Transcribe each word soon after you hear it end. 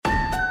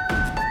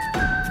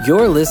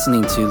You're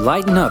listening to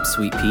Lighten Up,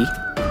 Sweet Pea,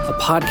 a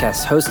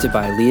podcast hosted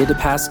by Leah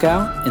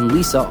DePascal and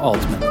Lisa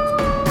Altman.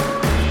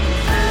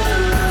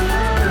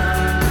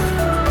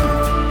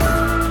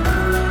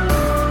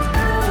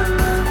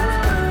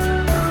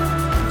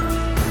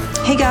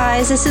 Hey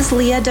guys, this is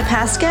Leah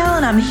DePascal,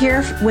 and I'm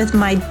here with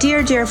my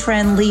dear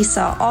friend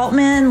Lisa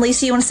Altman.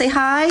 Lisa, you want to say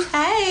hi?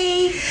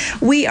 Hey.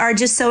 We are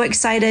just so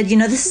excited. You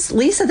know, this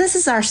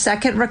is our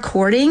second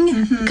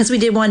recording because we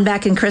did one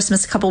back in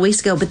Christmas a couple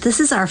weeks ago, but this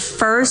is our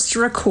first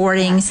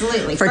recording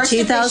Absolutely. for First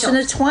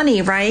 2020,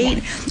 official. right?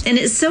 Yeah. And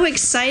it's so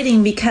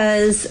exciting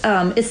because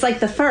it's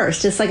like the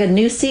first. It's like a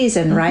new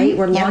season, right?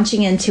 We're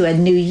launching into a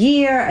new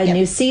year, a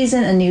new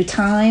season, a new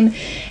time.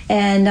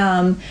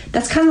 And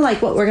that's kind of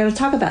like what we're going to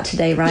talk about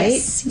today,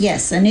 right?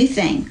 Yes, a new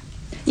thing.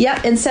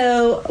 Yep. And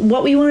so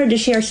what we wanted to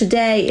share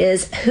today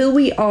is who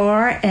we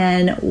are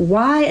and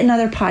why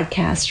another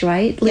podcast,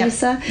 right,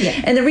 Lisa?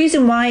 Yep. And the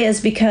reason why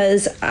is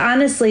because,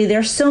 honestly,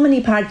 there's so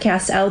many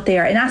podcasts out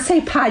there. And I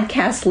say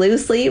podcast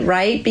loosely,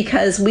 right?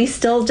 Because we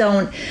still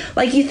don't,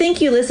 like, you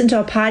think you listen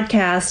to a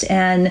podcast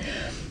and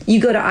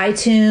you go to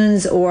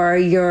iTunes or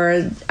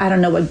I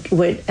don't know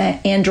what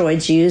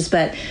Androids use,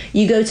 but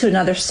you go to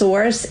another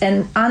source.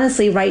 And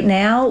honestly, right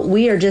now,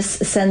 we are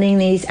just sending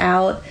these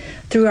out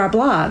through our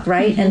blog,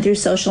 right? And through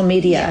social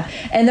media.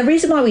 Yeah. And the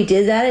reason why we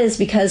did that is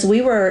because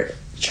we were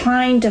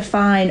trying to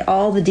find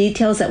all the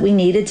details that we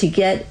needed to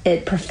get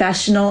it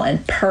professional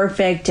and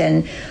perfect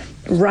and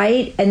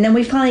right. And then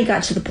we finally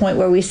got to the point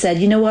where we said,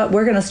 you know what,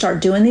 we're going to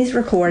start doing these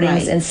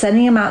recordings and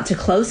sending them out to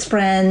close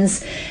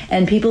friends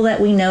and people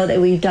that we know that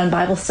we've done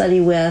Bible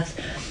study with.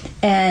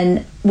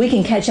 And we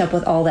can catch up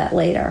with all that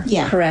later.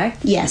 Yeah.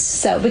 Correct? Yes.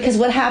 So, because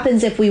what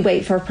happens if we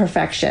wait for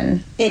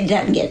perfection? It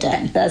doesn't get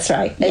done. That's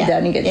right. It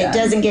doesn't get done. It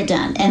doesn't get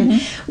done.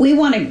 And we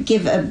want to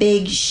give a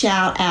big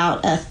shout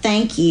out, a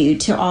thank you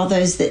to all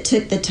those that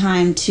took the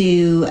time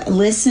to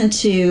listen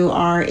to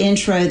our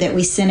intro that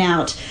we sent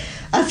out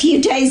a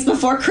few days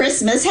before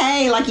Christmas.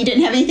 Hey, like you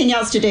didn't have anything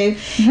else to do.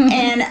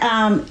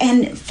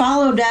 And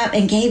followed up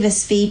and gave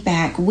us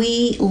feedback.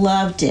 We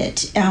loved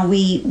it.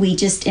 We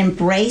just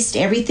embraced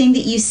everything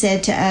that you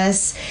said to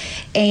us.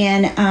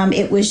 And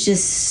it was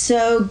just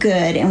so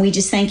good. And we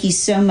just thank you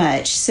so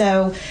much.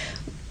 So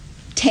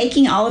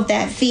taking all of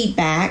that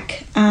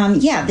feedback,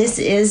 this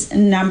is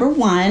number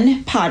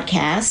one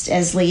podcast,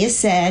 as Leah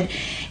said.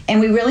 And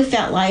we really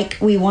felt like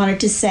we wanted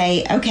to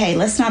say, okay,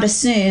 let's not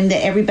assume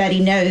that everybody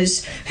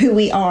knows who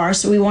we are.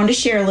 So we wanted to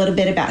share a little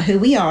bit about who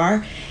we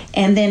are.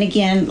 And then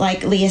again,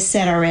 like Leah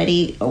said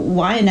already,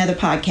 why another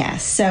podcast?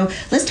 So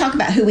let's talk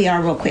about who we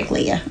are real quick,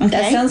 Leah. Okay?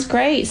 That sounds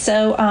great.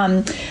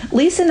 So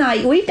Lisa and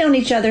I, we've known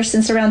each other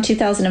since around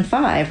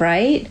 2005,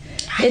 right?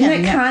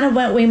 Isn't that kind of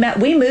when we met?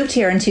 We moved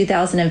here in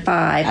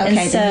 2005. Okay,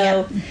 and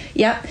so,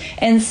 yep.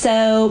 And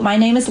so my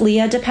name is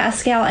Leah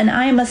DePascal, and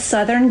I am a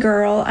Southern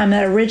girl.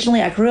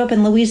 I grew up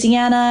in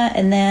Louisiana,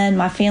 and then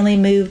my family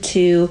moved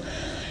to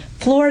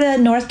Florida,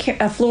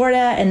 Florida,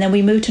 and then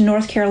we moved to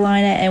North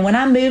Carolina. And when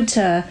I moved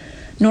to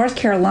North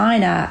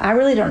Carolina, I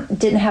really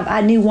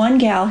I knew one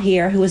gal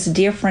here who was a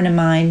dear friend of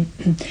mine,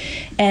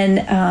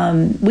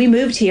 and we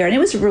moved here, and it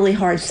was a really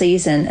hard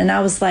season, and I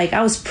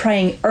was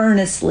praying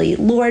earnestly,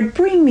 Lord,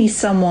 bring me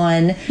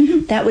someone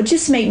that would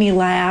just make me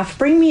laugh,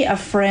 bring me a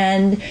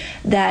friend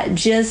that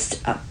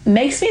just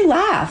makes me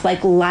laugh,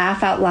 like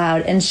laugh out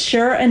loud, and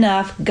sure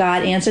enough,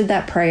 God answered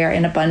that prayer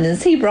in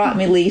abundance. He brought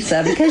me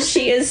Lisa, because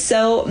she is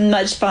so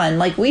much fun.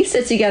 Like, we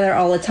sit together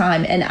all the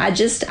time, and I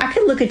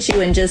could look at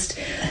you and just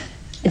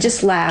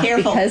laugh.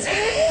 Careful. Because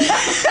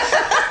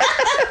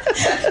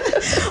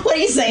what are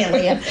you saying,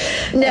 Leah?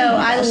 No,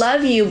 I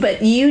love you,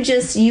 but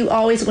you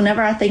always,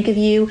 whenever I think of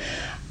you,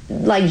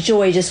 like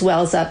joy just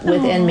wells up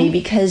within me,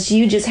 because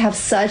you just have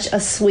such a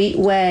sweet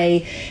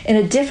way and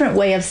a different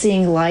way of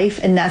seeing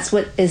life, and that's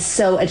what is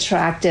so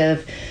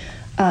attractive.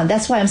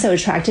 That's why I'm so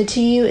attracted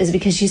to you, is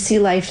because you see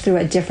life through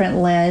a different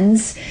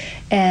lens,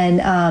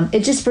 and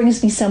it just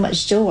brings me so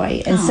much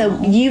joy. And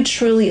so you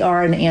truly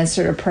are an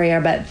answer to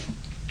prayer. But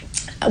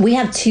we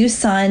have two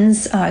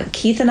sons.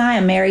 Keith and I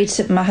am married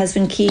to my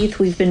husband, Keith.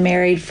 We've been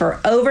married for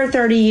over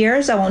 30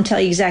 years. I won't tell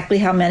you exactly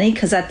how many,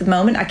 because at the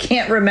moment I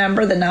can't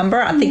remember the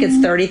number. I think it's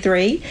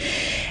 33.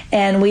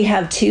 And we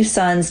have two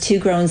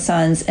grown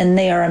sons, and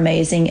they are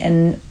amazing,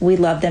 and we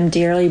love them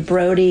dearly,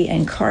 Brody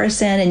and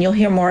Carson, and you'll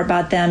hear more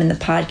about them in the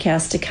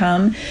podcast to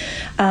come.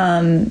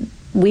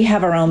 We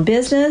have our own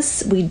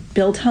business. We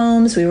build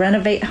homes, we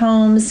renovate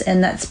homes,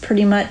 and that's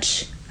pretty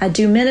much, I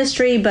do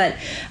ministry, but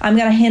I'm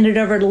going to hand it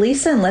over to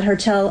Lisa and let her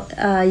tell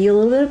you a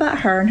little bit about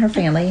her and her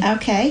family.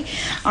 Okay.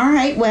 All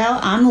right. Well,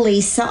 I'm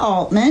Lisa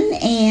Altman,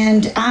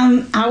 and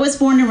I was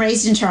born and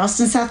raised in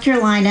Charleston, South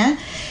Carolina.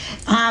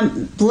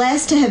 I'm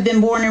blessed to have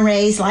been born and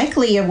raised, like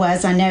Leah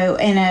was, I know,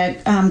 in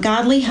a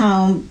godly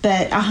home,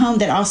 but a home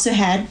that also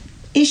had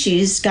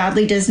issues.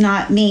 Godly does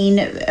not mean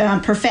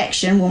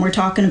perfection when we're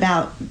talking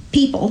about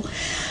people.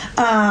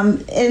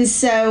 And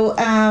so,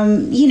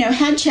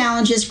 had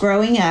challenges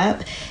growing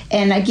up.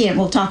 And again,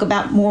 we'll talk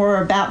about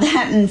more about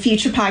that in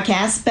future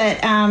podcasts.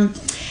 But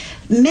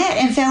met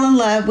and fell in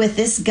love with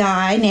this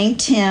guy named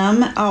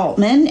Tim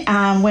Altman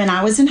when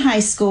I was in high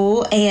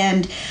school,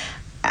 and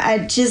I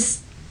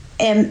just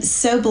am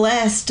so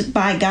blessed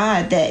by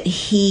God that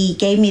he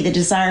gave me the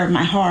desire of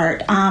my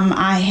heart.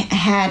 I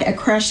had a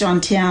crush on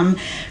Tim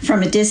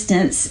from a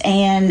distance,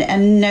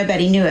 and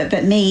nobody knew it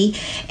but me,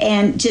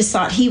 and just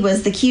thought he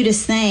was the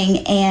cutest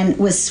thing and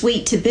was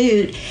sweet to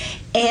boot.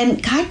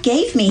 And God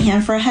gave me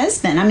him for a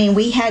husband. I mean,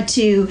 we had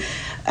to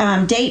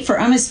date for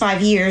almost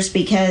 5 years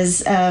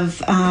because of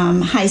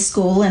high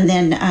school, and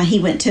then he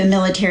went to a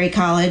military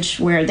college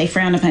where they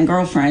frowned upon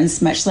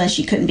girlfriends, much less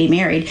you couldn't be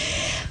married.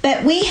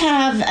 But we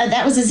have,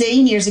 that was a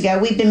zillion years ago.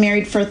 We've been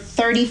married for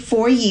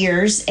 34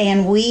 years,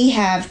 and we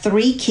have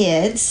 3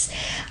 kids,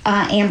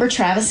 Amber,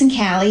 Travis, and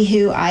Callie,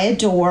 who I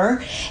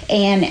adore.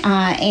 And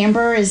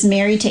Amber is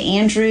married to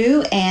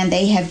Andrew, and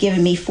they have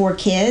given me 4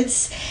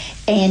 kids.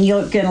 And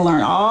you're going to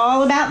learn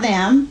all about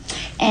them.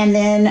 And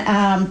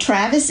then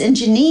Travis and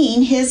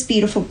Janine, his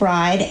beautiful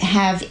bride,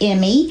 have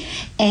Emmy.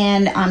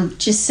 And I'm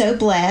just so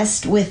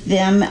blessed with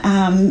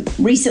them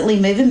recently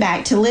moving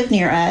back to live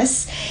near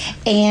us.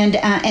 And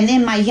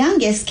then my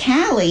youngest,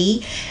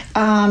 Callie,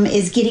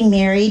 is getting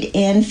married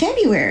in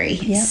February.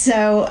 Yep.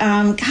 So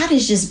God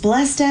has just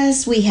blessed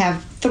us. We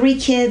have 3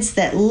 kids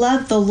that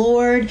love the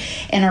Lord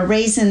and are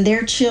raising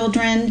their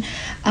children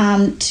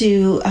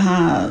to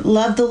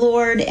love the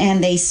Lord,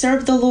 and they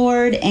serve the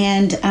Lord.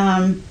 And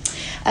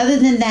other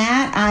than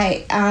that,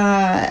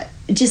 I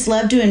just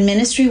love doing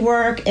ministry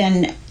work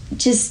and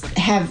just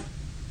have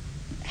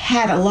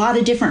had a lot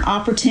of different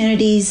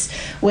opportunities,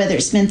 whether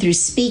it's been through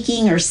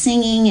speaking or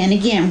singing. And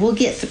again, we'll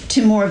get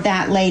to more of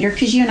that later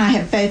because you and I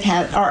have both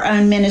had our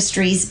own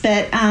ministries.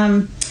 But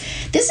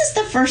this is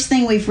the first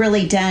thing we've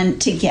really done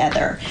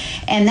together.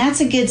 And that's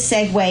a good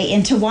segue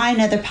into why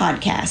another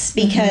podcast,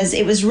 because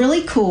it was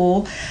really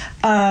cool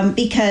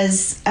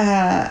because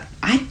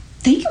I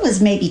think it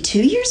was maybe 2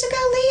 years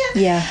ago,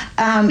 Leah. Yeah.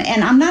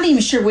 And I'm not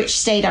even sure which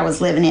state I was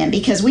living in,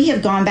 because we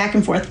have gone back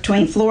and forth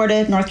between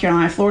Florida, North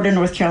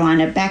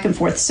Carolina, back and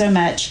forth so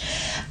much.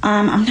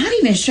 I'm not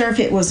even sure if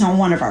it was on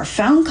one of our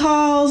phone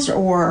calls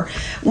or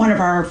one of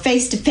our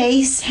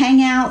face-to-face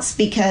hangouts,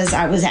 because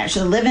I was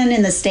actually living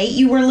in the state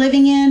you were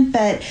living in.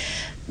 But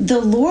the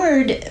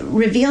Lord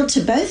revealed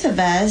to both of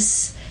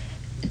us,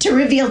 to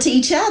reveal to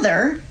each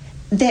other,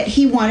 that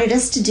he wanted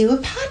us to do a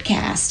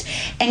podcast.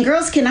 And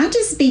girls, can I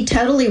just be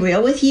totally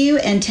real with you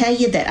and tell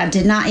you that I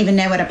did not even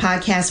know what a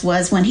podcast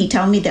was when he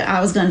told me that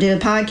I was going to do a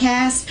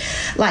podcast?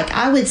 Like,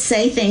 I would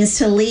say things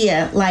to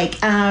Leah like,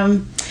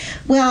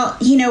 well,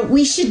 you know,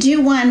 we should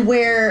do one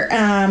where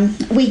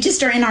we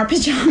just are in our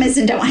pajamas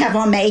and don't have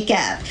on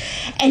makeup.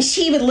 And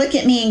she would look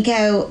at me and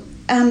go,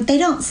 they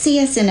don't see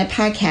us in a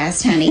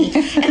podcast, honey.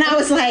 And I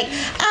was like,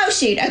 oh,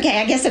 shoot.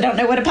 Okay, I guess I don't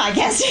know what a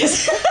podcast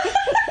is.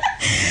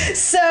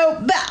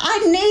 But I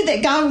knew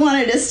that God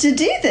wanted us to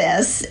do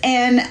this.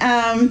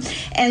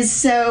 And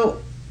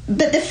so,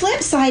 but the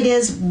flip side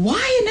is,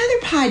 why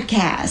another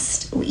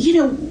podcast? You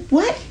know,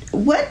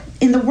 what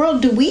in the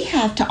world do we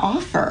have to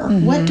offer?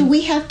 Mm-hmm. What do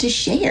we have to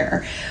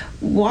share?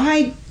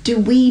 Why do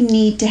we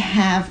need to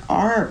have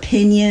our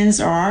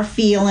opinions or our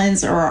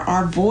feelings or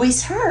our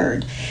voice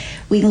heard?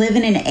 We live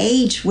in an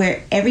age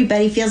where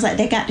everybody feels like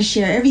they got to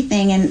share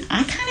everything, and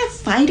I kind of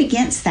fight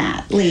against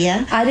that,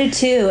 Leah. I do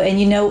too. And,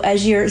 you know,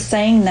 as you're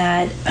saying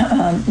that,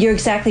 you're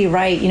exactly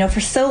right. You know, for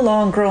so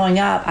long growing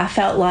up, I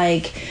felt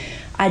like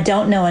I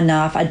don't know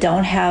enough. I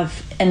don't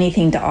have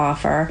anything to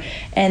offer.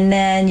 And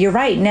then you're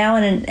right. Now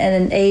in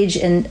an age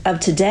of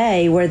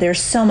today where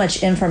there's so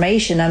much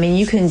information, I mean,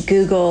 you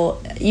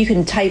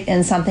can type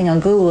in something on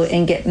Google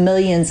and get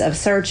millions of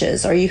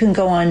searches, or you can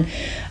go on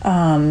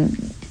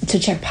to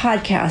check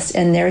podcasts,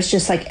 and there's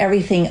just like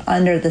everything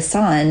under the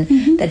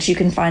sun that you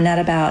can find out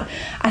about.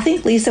 I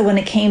think, Lisa, when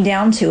it came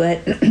down to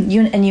it,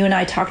 you and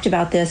I talked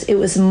about this, it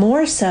was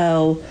more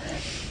so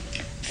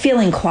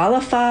feeling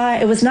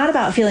qualified. It was not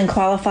about feeling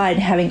qualified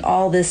and having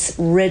all this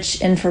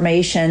rich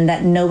information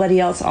that nobody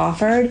else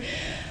offered.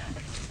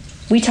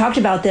 We talked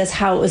about this,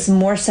 how it was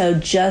more so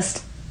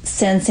just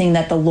sensing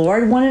that the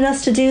Lord wanted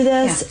us to do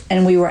this,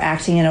 and we were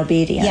acting in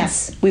obedience.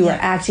 Yes. We were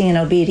acting in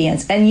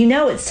obedience. And you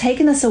know, it's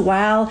taken us a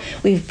while.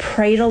 We've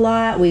prayed a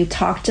lot. We've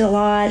talked a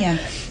lot. Yeah.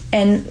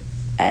 And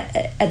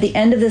at the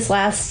end of this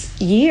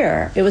last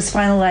year, it was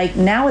finally like,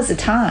 now is the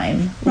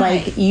time.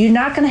 Right. Like, you're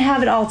not going to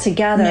have it all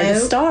together to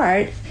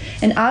start.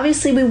 And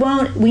obviously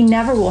we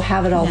never will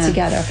have it all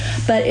together.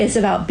 But it's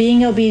about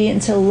being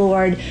obedient to the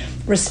Lord,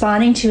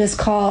 responding to his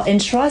call,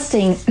 and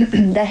trusting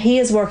that he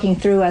is working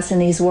through us in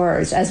these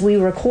words as we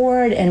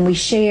record and we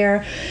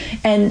share.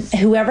 And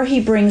whoever he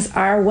brings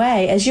our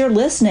way, as you're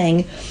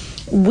listening,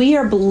 we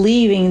are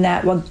believing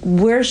that what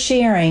we're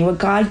sharing, what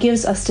God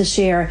gives us to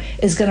share,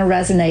 is going to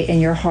resonate in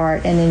your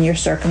heart and in your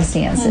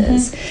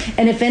circumstances.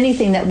 And if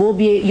anything, that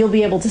you'll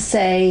be able to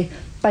say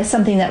by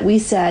something that we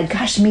said,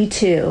 gosh, me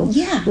too.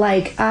 Yeah.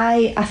 Like,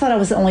 I thought I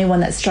was the only one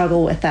that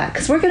struggled with that.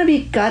 Because we're going to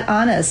be gut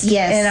honest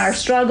in our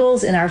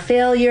struggles, in our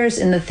failures,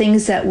 in the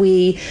things that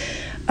we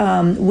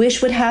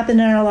wish would happen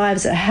in our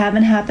lives, that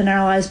haven't happened in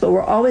our lives, but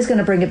we're always going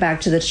to bring it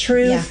back to the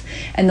truth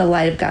and the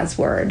light of God's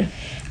Word.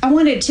 I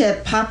wanted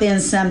to pop in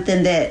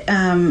something that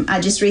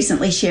I just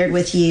recently shared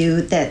with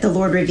you that the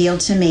Lord revealed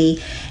to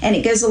me, and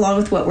it goes along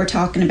with what we're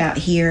talking about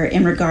here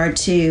in regard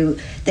to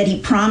that He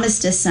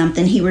promised us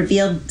something. He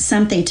revealed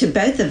something to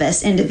both of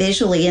us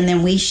individually, and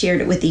then we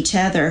shared it with each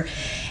other.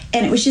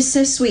 And it was just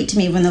so sweet to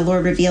me when the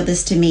Lord revealed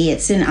this to me.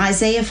 It's in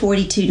Isaiah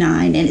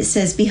 42:9, and it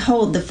says,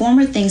 "Behold, the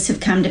former things have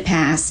come to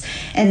pass,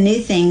 and new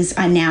things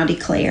I now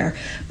declare.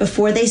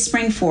 Before they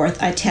spring forth,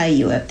 I tell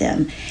you of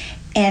them."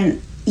 And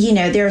you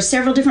know, there are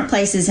several different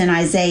places in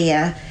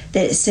Isaiah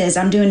that it says,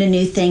 I'm doing a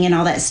new thing and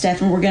all that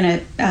stuff, and we're going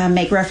to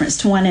make reference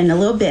to one in a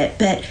little bit.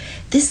 But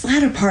this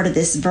latter part of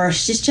this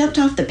verse just jumped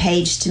off the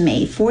page to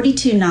me.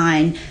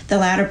 42:9, the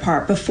latter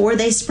part, "Before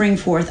they spring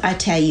forth, I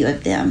tell you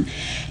of them."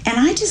 And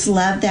I just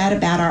love that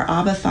about our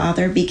Abba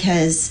Father,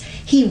 because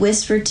He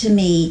whispered to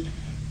me,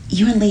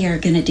 you and Leah are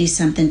going to do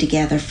something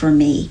together for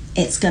me.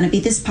 It's going to be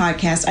this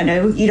podcast. I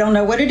know you don't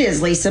know what it is,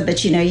 Lisa,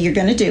 but you know you're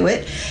going to do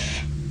it.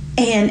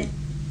 And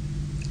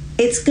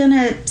it's going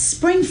to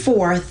spring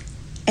forth,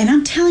 and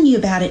I'm telling you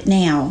about it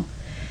now.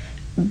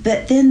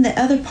 But then the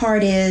other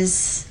part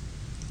is,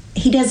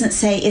 He doesn't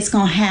say it's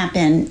going to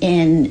happen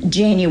in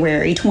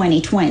January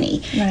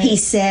 2020. Right. He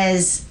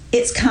says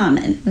it's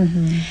coming.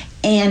 Mm-hmm.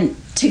 And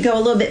to go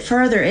a little bit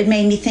further, it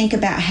made me think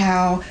about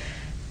how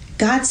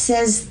God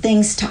says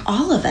things to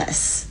all of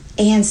us.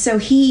 And so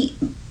He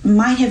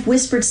might have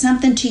whispered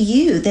something to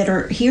you that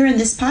are here in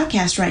this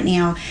podcast right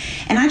now.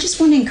 And I just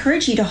want to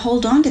encourage you to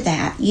hold on to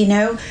that. You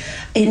know,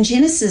 in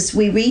Genesis,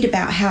 we read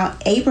about how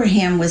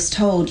Abraham was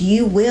told,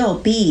 you will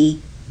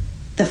be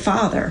the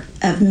father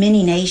of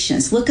many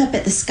nations. Look up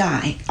at the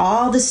sky,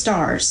 all the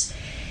stars.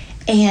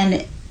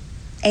 And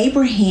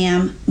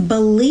Abraham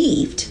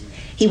believed.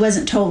 He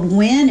wasn't told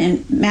when,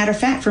 and matter of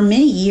fact, for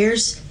many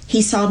years,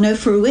 he saw no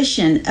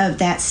fruition of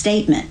that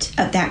statement,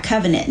 of that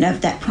covenant, and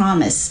of that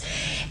promise.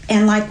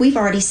 And like we've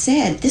already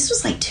said, this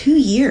was like 2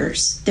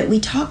 years that we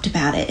talked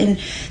about it. And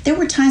there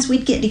were times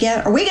we'd get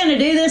together, are we going to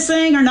do this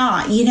thing or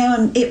not? You know,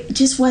 and it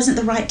just wasn't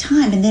the right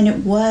time. And then it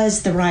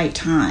was the right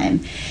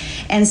time.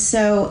 And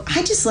so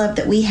I just love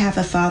that we have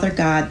a Father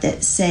God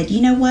that said,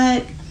 you know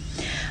what?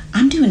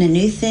 I'm doing a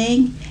new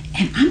thing,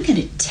 and I'm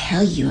going to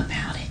tell you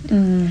about it.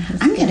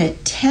 I'm going to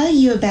tell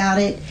you about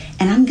it,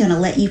 and I'm going to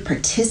let you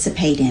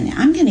participate in it.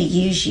 I'm going to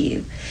use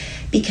you,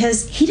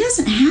 because He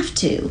doesn't have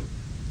to.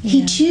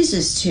 He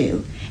chooses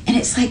to. And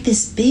it's like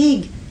this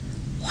big,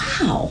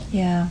 wow.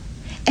 Yeah.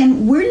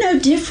 And we're no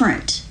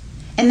different.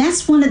 And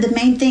that's one of the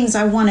main things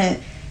I want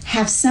to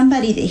have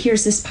somebody that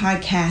hears this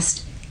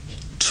podcast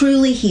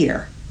truly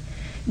hear.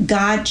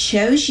 God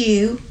chose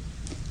you,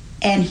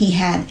 and He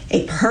had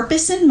a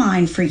purpose in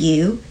mind for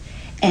you,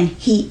 and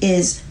He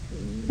is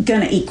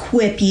going to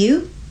equip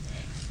you.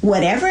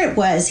 Whatever it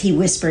was, He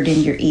whispered in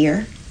your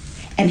ear.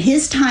 And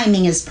His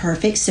timing is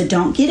perfect, so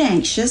don't get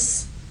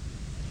anxious.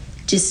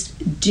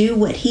 Just do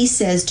what He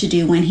says to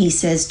do when He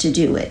says to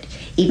do it.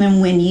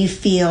 Even when you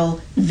feel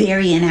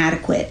very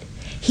inadequate,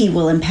 He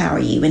will empower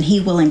you, and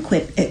He will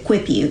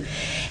equip you.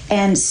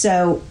 And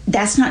so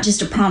that's not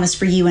just a promise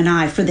for you and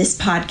I for this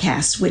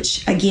podcast,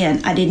 which,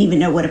 again, I didn't even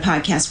know what a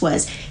podcast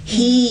was.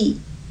 He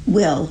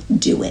will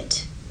do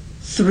it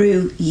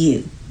through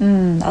you.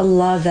 I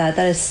love that.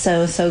 That is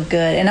so, so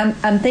good. And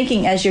I'm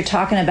thinking, as you're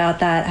talking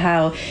about that,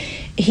 how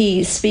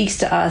He speaks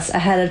to us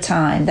ahead of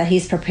time, that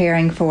He's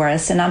preparing for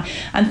us. And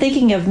I'm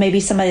thinking of maybe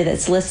somebody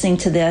that's listening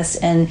to this,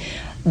 and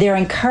they're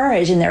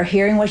encouraged and they're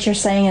hearing what you're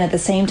saying, and at the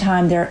same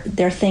time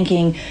they're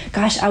thinking,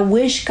 gosh, I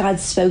wish God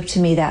spoke to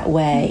me that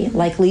way,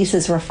 like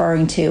Lisa's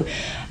referring to.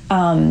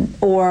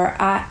 Or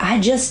I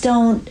just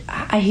don't,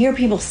 I hear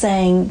people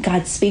saying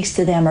God speaks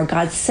to them, or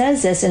God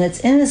says this and it's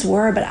in His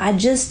Word, but I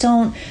just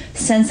don't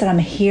sense that I'm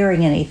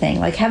hearing anything.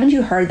 Like, haven't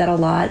you heard that a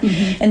lot?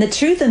 Mm-hmm. And the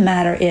truth of the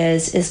matter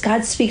is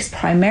God speaks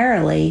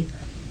primarily,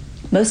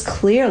 most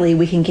clearly,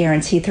 we can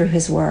guarantee, through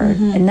His Word.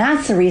 Mm-hmm. And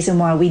that's the reason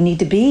why we need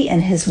to be in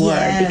His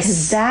Word,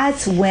 because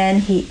that's when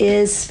He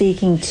is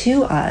speaking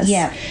to us.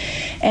 Yeah.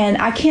 And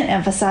I can't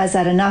emphasize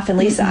that enough. And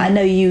Lisa, I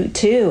know you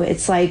too.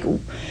 It's like,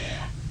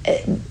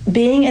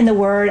 being in the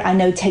Word, I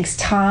know, takes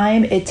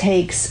time. It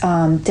takes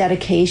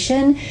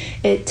dedication.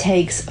 It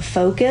takes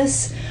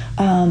focus.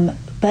 But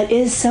it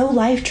is so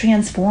life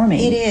transforming.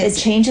 It is.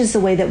 It changes the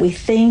way that we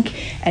think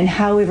and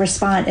how we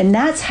respond. And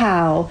that's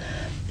how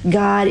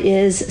God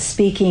is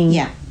speaking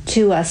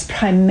to us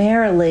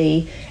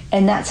primarily.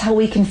 And that's how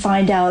we can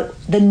find out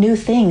the new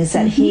things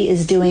that He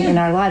is doing in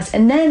our lives.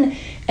 And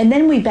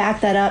then we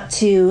back that up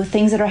to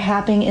things that are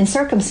happening in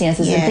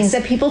circumstances and things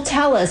that people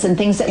tell us and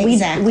things that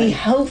we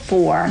hope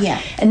for.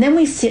 Yeah. And then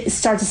we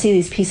start to see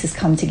these pieces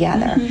come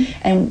together.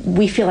 And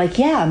we feel like,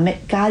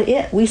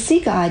 we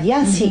see God.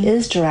 Yes, He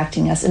is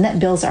directing us. And that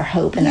builds our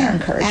hope and our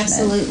encouragement.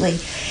 Absolutely.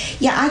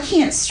 Yeah, I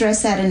can't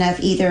stress that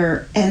enough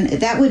either. And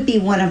that would be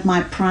one of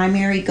my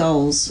primary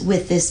goals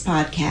with this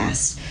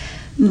podcast.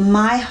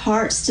 My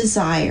heart's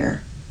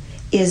desire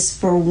is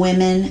for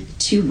women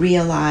to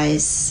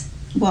realize,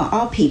 well,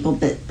 all people,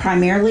 but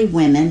primarily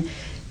women,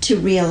 to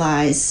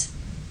realize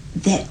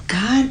that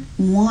God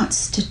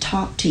wants to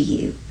talk to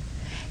you.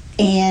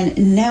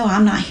 And no,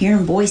 I'm not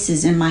hearing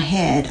voices in my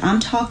head. I'm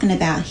talking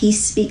about He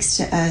speaks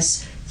to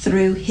us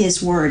through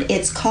His Word.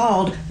 It's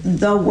called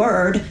the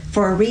Word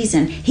for a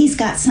reason. He's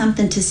got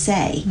something to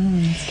say.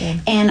 That's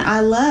good. And I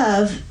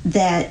love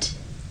that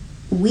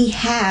we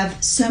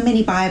have so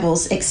many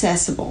Bibles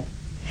accessible.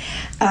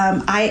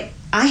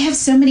 I have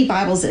so many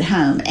Bibles at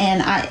home,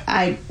 and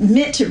I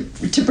meant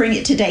to bring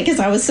it today because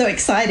I was so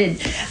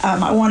excited.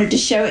 I wanted to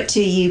show it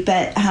to you,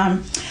 but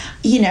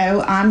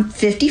I'm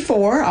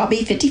 54. I'll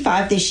be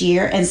 55 this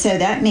year, and so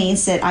that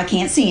means that I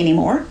can't see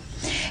anymore.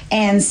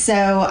 And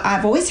so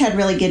I've always had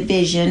really good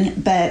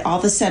vision, but all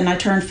of a sudden I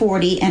turned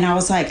 40 and I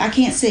was like, I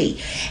can't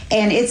see.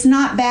 And it's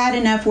not bad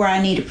enough where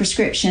I need a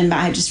prescription, but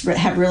I just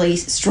have really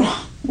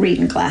strong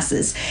reading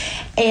glasses.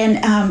 And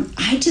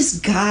I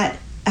just got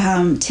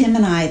Tim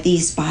and I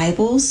these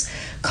Bibles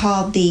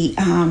called the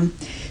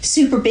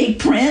Super Big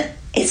Print.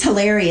 It's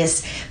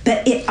hilarious,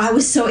 but I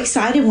was so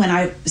excited when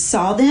I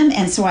saw them,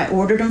 and so I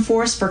ordered them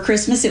for us for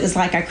Christmas. It was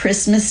like I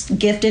Christmas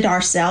gifted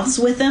ourselves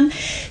with them,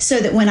 so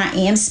that when I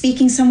am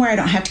speaking somewhere, I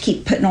don't have to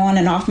keep putting on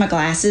and off my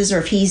glasses, or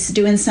if he's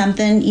doing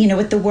something,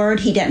 with the Word,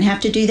 he doesn't have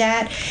to do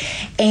that.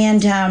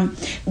 And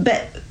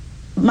but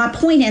my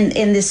point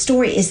in this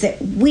story is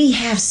that we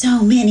have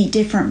so many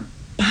different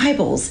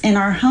Bibles in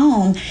our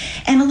home,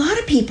 and a lot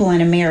of people in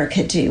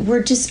America do.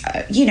 We're just,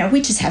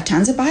 we just have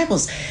tons of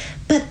Bibles,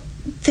 but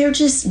they're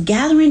just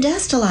gathering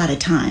dust a lot of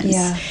times.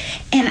 Yeah.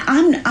 And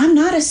I'm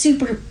not a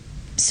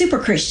super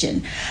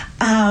Christian.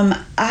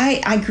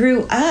 I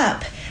grew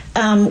up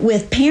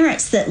with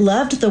parents that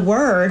loved the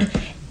Word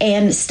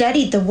and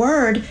studied the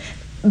Word,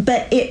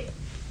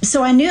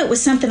 so I knew it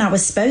was something I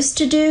was supposed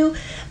to do.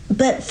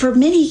 But for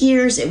many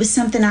years, it was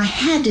something I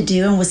had to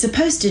do and was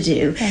supposed to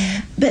do. Okay.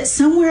 But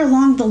somewhere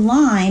along the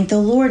line, the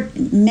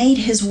Lord made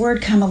His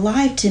Word come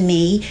alive to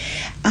me,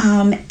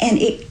 and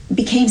it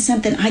became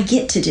something I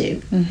get to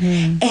do,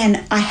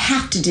 and I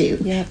have to do,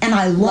 and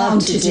I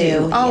long to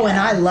do. Oh, and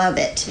I love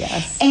it.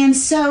 Yes. And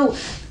so,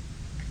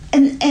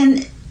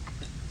 and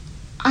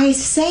I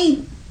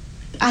say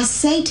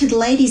to the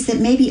ladies that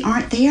maybe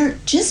aren't there,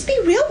 just be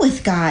real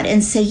with God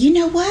and say, you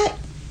know what?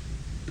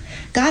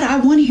 God, I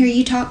want to hear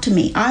you talk to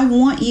me. I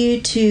want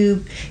you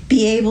to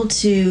be able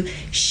to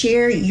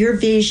share your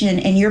vision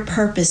and your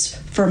purpose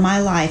for my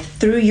life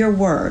through your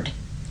Word.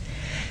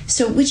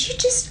 So would you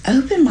just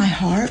open my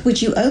heart?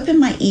 Would you open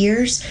my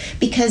ears?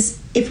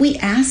 Because if we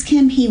ask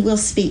Him, He will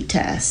speak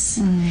to us.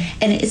 And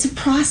it's a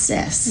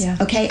process. Yeah.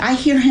 Okay? I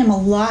hear Him a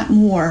lot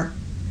more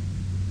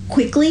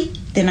quickly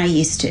than I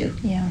used to.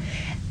 Yeah.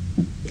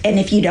 And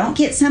if you don't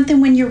get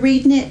something when you're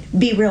reading it,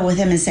 be real with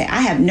Him and say,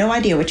 I have no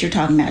idea what you're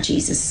talking about,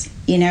 Jesus.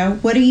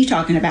 What are you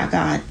talking about,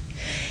 God?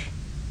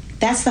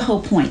 That's the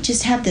whole point.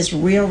 Just have this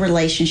real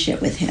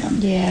relationship with Him.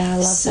 Yeah, I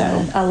love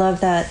that. I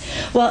love that.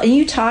 Well,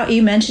 and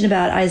you mentioned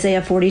about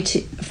Isaiah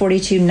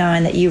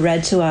 42:9 that you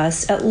read to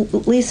us.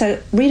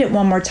 Lisa, read it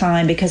one more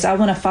time because I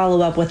want to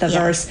follow up with a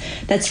verse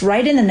that's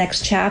right in the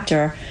next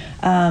chapter,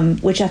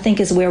 which I think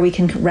is where we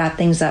can wrap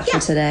things up for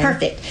today.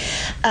 Perfect.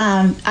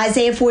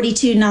 Isaiah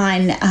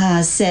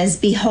 42:9 says,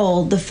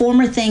 Behold, the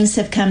former things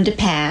have come to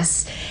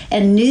pass,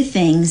 and new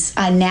things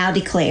I now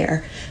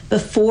declare.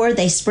 Before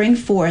they spring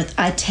forth,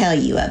 I tell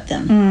you of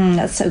them.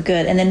 That's so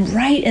good. And then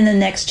right in the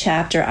next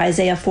chapter,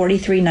 Isaiah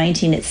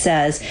 43:19, it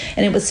says,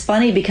 and it was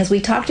funny because we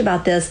talked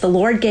about this. The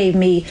Lord gave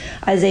me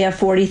Isaiah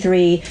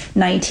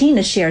 43:19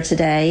 to share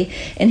today,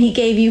 and He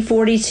gave you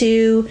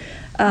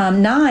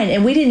 42:9,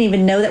 and we didn't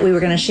even know that we were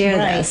going to share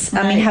this.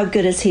 Right. I mean, how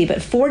good is He? But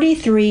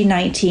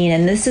 43:19,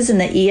 and this is in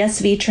the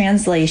ESV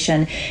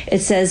translation, it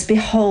says,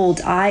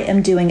 Behold, I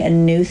am doing a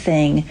new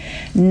thing.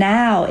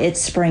 Now it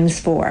springs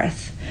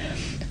forth.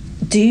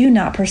 Do you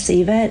not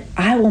perceive it?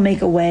 I will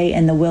make a way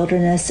in the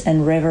wilderness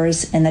and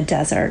rivers in the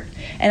desert.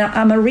 And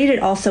I'm going to read it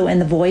also in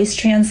the Voice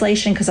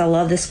translation because I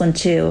love this one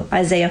too.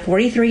 Isaiah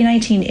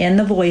 43:19 in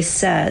the Voice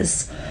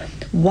says,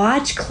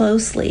 Watch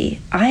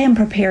closely. I am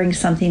preparing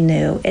something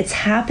new. It's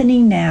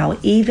happening now,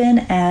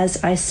 even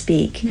as I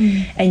speak.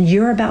 And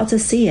you're about to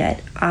see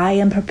it. I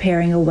am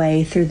preparing a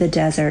way through the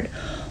desert.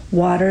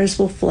 Waters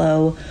will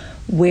flow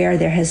where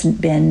there has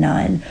been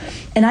none.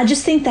 And I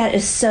just think that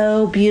is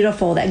so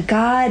beautiful that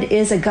God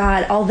is a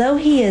God, although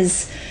He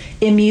is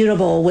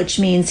immutable, which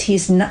means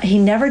He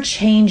never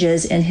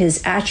changes in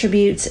His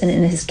attributes and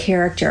in His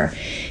character.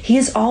 He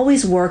is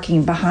always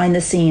working behind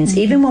the scenes,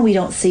 even when we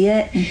don't see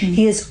it.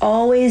 He is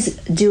always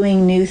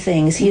doing new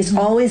things. He is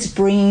always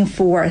bringing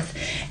forth,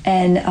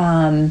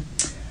 and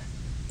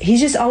He's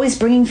just always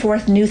bringing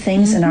forth new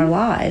things in our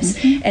lives.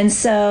 And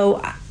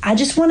so I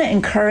just want to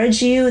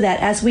encourage you that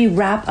as we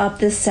wrap up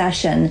this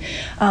session,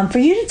 for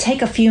you to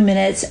take a few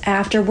minutes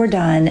after we're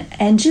done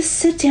and just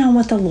sit down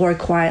with the Lord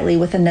quietly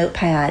with a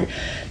notepad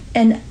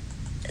and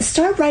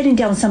start writing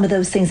down some of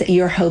those things that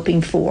you're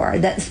hoping for,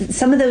 that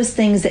some of those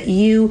things that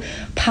you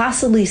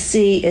possibly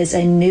see as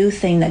a new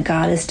thing that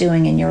God is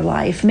doing in your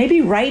life.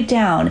 Maybe write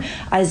down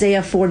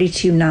Isaiah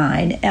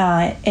 42:9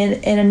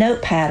 in a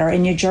notepad or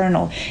in your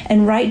journal,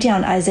 and write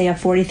down Isaiah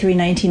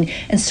 43:19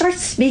 and start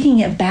speaking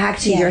it back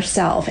to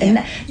yourself.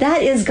 And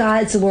that is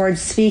God's word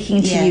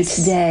speaking to you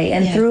today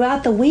and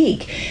throughout the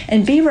week.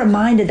 And be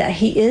reminded that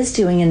He is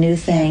doing a new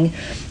thing,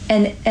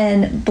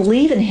 and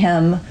believe in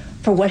Him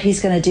for what He's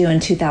going to do in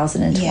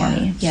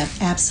 2020. Yeah,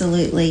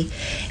 absolutely.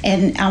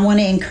 And I want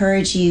to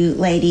encourage you,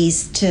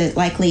 ladies, to,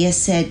 like Leah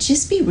said,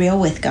 just be real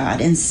with God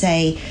and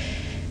say,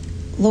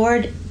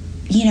 Lord,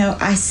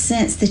 I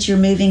sense that you're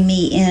moving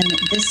me in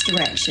this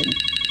direction.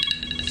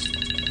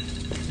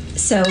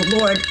 So,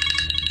 Lord,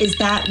 is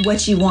that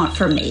what you want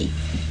for me?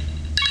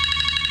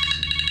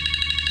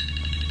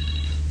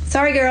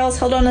 Sorry, girls,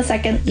 hold on a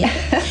second.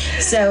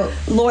 So,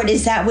 Lord,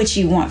 is that what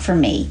you want for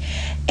me?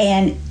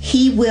 And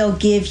He will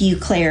give you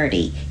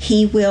clarity.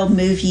 He will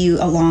move you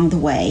along the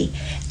way.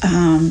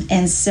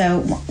 And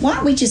so why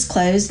don't we just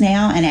close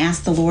now and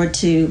ask the Lord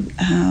to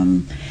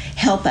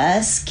help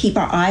us keep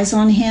our eyes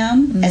on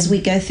Him as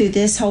we go through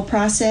this whole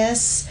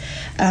process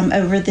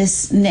over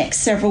this next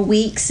several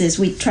weeks, as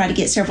we try to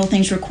get several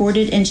things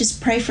recorded, and just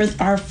pray for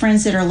our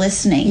friends that are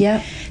listening,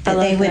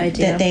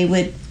 that they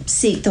would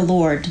seek the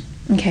Lord.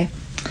 Okay.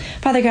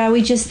 Father God,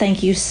 we just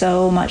thank you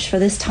so much for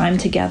this time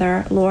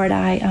together. Lord,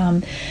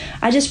 I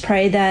just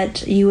pray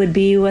that you would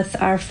be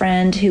with our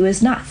friend who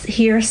is not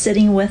here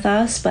sitting with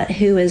us, but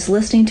who is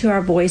listening to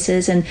our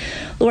voices. And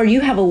Lord,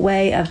 you have a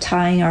way of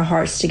tying our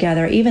hearts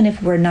together, even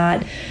if we're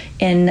not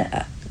in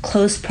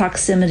close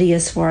proximity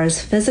as far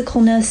as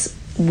physicalness.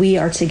 We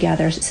are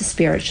together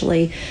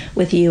spiritually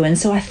with you. And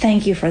so I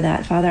thank you for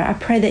that, Father. I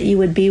pray that you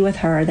would be with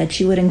her, that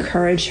you would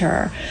encourage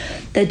her,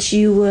 that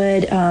you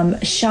would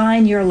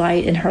shine your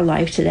light in her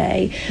life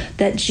today,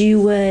 that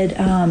you would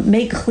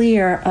make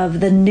clear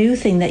of the new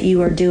thing that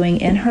you are doing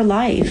in her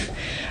life,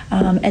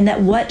 and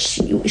that what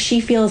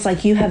she feels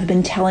like you have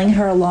been telling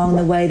her along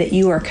the way, that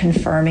you are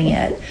confirming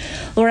it.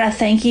 Lord, I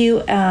thank you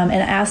and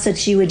ask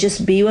that you would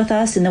just be with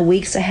us in the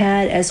weeks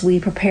ahead as we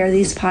prepare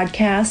these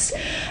podcasts,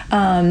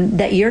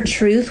 that your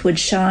truth would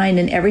shine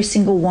in every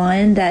single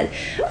one, that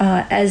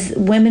as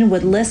women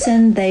would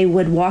listen, they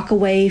would walk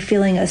away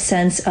feeling a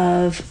sense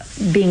of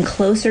being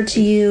closer to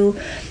you,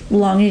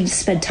 longing to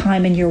spend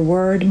time in your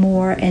word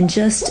more, and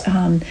just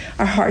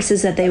our hearts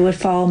is that they would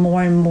fall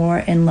more and more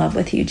in love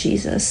with you,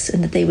 Jesus,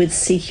 and that they would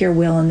seek your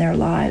will in their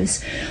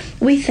lives.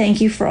 We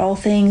thank you for all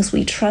things.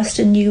 We trust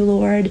in you,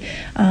 Lord,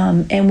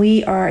 and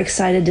we are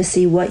excited to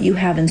see what you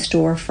have in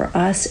store for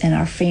us and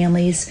our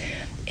families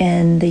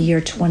in the year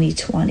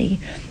 2020.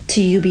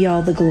 To you be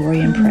all the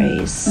glory and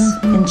praise.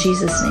 In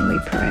Jesus' name we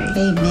pray.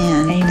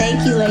 Amen.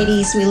 Thank you,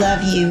 ladies. We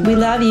love you. We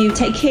love you.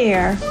 Take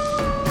care.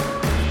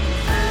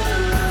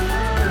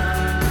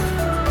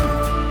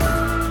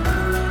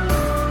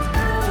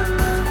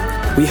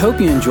 We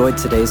hope you enjoyed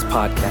today's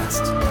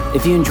podcast.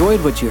 If you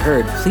enjoyed what you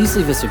heard, please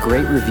leave us a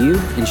great review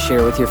and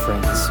share with your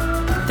friends.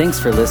 Thanks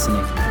for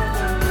listening.